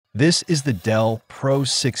This is the Dell Pro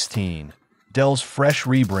 16, Dell's fresh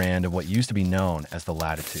rebrand of what used to be known as the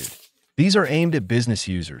Latitude. These are aimed at business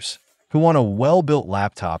users who want a well-built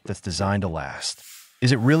laptop that's designed to last.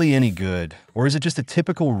 Is it really any good, or is it just a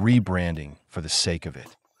typical rebranding for the sake of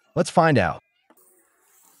it? Let's find out.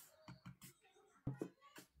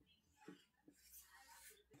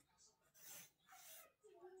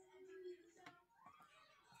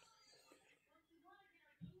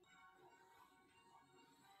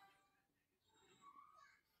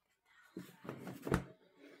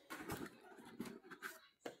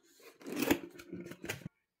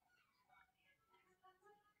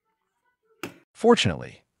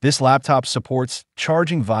 Fortunately, this laptop supports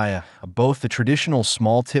charging via both the traditional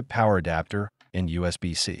small-tip power adapter and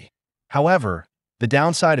USB-C. However, the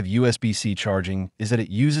downside of USB-C charging is that it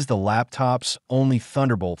uses the laptop's only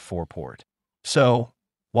Thunderbolt 4 port. So,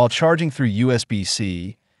 while charging through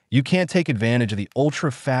USB-C, you can't take advantage of the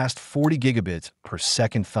ultra-fast 40 gigabits per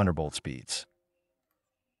second Thunderbolt speeds.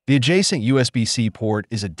 The adjacent USB-C port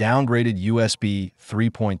is a downgraded USB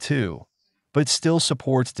 3.2, but still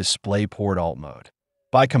supports DisplayPort Alt mode.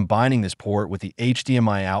 By combining this port with the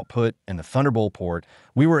HDMI output and the Thunderbolt port,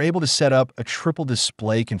 we were able to set up a triple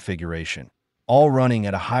display configuration, all running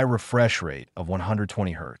at a high refresh rate of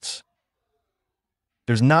 120 Hz.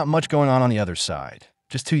 There's not much going on the other side,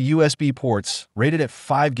 just two USB ports rated at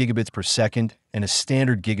 5 gigabits per second and a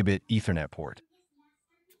standard gigabit Ethernet port.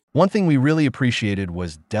 One thing we really appreciated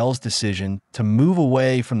was Dell's decision to move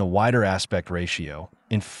away from the wider aspect ratio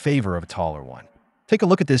in favor of a taller one. Take a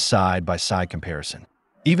look at this side-by-side comparison.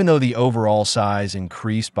 Even though the overall size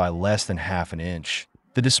increased by less than half an inch,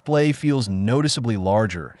 the display feels noticeably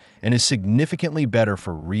larger and is significantly better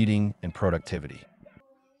for reading and productivity.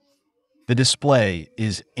 The display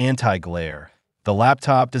is anti-glare. The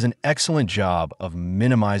laptop does an excellent job of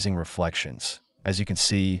minimizing reflections. As you can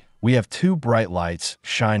see, we have two bright lights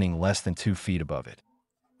shining less than 2 feet above it.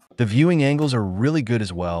 The viewing angles are really good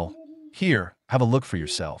as well. Here, have a look for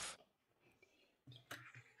yourself.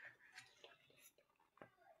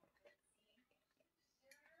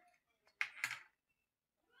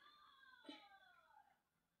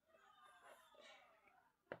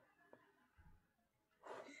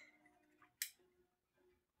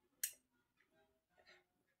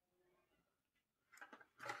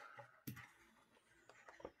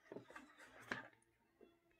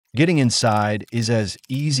 Getting inside is as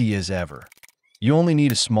easy as ever. You only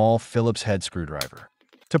need a small Phillips head screwdriver.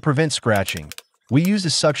 To prevent scratching, we used a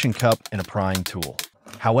suction cup and a prying tool.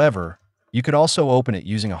 However, you could also open it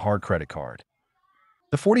using a hard credit card.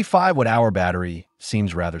 The 45 watt-hour battery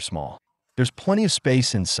seems rather small. There's plenty of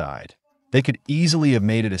space inside. They could easily have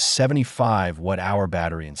made it a 75 watt-hour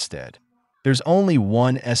battery instead. There's only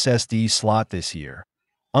one SSD slot this year,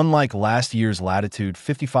 unlike last year's Latitude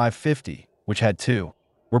 5550, which had two.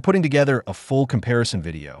 We're putting together a full comparison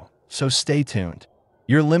video, so stay tuned.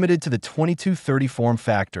 You're limited to the 2230 form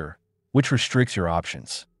factor, which restricts your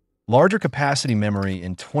options. Larger capacity memory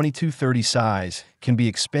in 2230 size can be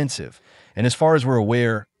expensive, and as far as we're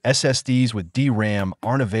aware, SSDs with DRAM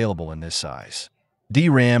aren't available in this size.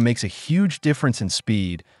 DRAM makes a huge difference in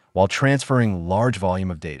speed while transferring large volume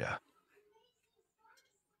of data.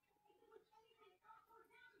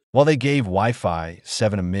 While they gave Wi-Fi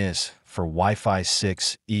 7 a miss for Wi-Fi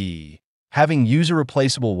 6E, having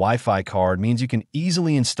user-replaceable Wi-Fi card means you can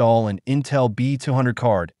easily install an Intel B200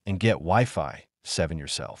 card and get Wi-Fi 7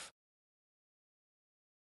 yourself.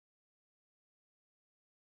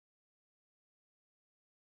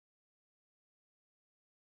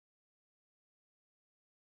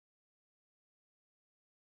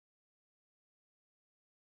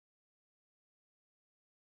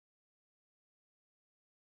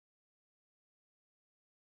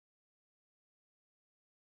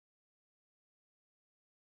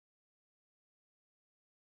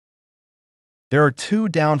 There are two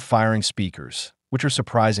down-firing speakers, which are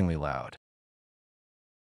surprisingly loud.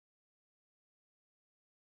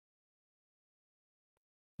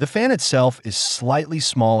 The fan itself is slightly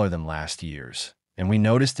smaller than last year's, and we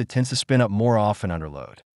noticed it tends to spin up more often under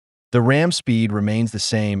load. The RAM speed remains the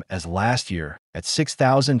same as last year at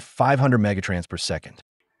 6,500 megatransfers per second.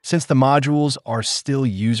 Since the modules are still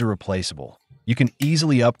user-replaceable, you can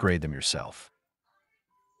easily upgrade them yourself.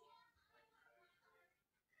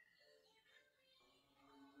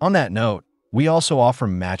 On that note, we also offer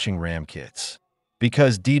matching RAM kits.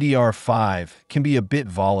 Because DDR5 can be a bit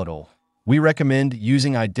volatile, we recommend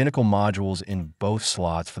using identical modules in both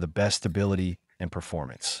slots for the best stability and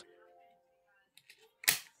performance.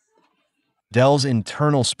 Dell's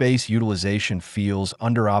internal space utilization feels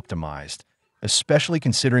under-optimized, especially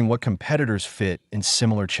considering what competitors fit in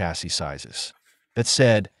similar chassis sizes. That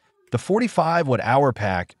said, the 45 watt-hour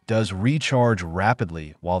pack does recharge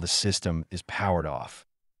rapidly while the system is powered off.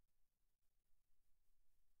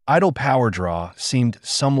 Idle power draw seemed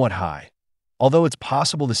somewhat high, although it's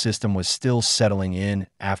possible the system was still settling in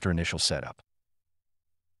after initial setup.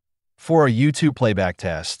 For our YouTube playback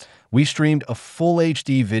test, we streamed a full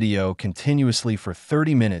HD video continuously for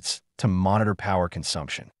 30 minutes to monitor power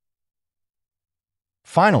consumption.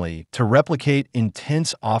 Finally, to replicate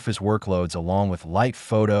intense office workloads along with light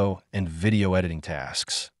photo and video editing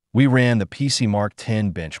tasks, we ran the PC Mark X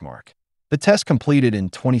benchmark. The test completed in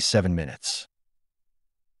 27 minutes.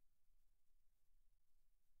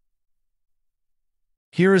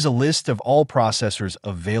 Here is a list of all processors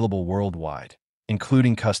available worldwide,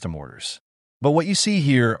 including custom orders. But what you see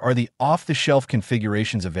here are the off-the-shelf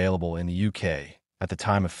configurations available in the UK at the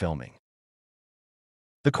time of filming.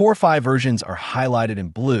 The Core 5 versions are highlighted in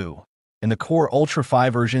blue, and the Core Ultra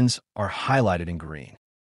 5 versions are highlighted in green.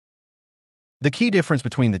 The key difference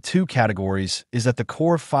between the two categories is that the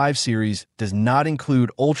Core 5 series does not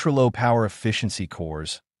include ultra-low power efficiency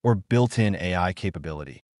cores or built-in AI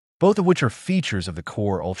capability, both of which are features of the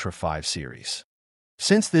Core Ultra 5 series.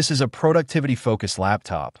 Since this is a productivity-focused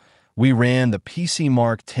laptop, we ran the PC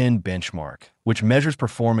Mark X benchmark, which measures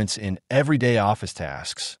performance in everyday office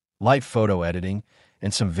tasks, light photo editing,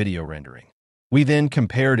 and some video rendering. We then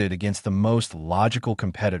compared it against the most logical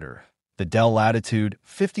competitor, the Dell Latitude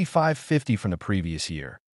 5550 from the previous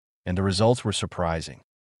year, and the results were surprising.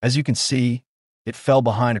 As you can see, it fell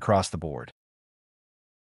behind across the board.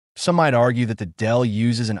 Some might argue that the Dell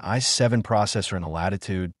uses an i7 processor in the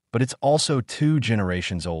Latitude, but it's also 2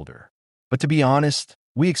 generations older. But to be honest,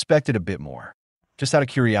 we expected a bit more. Just out of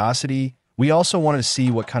curiosity, we also wanted to see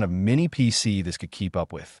what kind of mini PC this could keep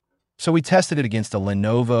up with. So we tested it against a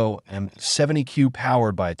Lenovo M70Q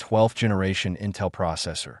powered by a 12th generation Intel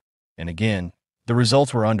processor. And again, the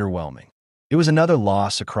results were underwhelming. It was another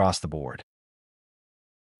loss across the board.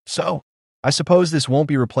 So, I suppose this won't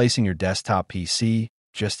be replacing your desktop PC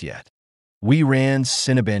just yet. We ran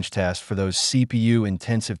Cinebench tests for those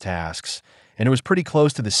CPU-intensive tasks, and it was pretty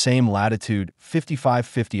close to the same Latitude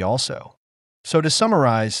 5550 also. So to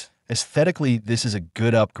summarize, aesthetically, this is a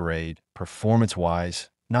good upgrade. Performance-wise,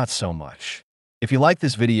 not so much. If you like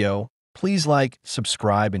this video, please like,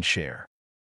 subscribe, and share.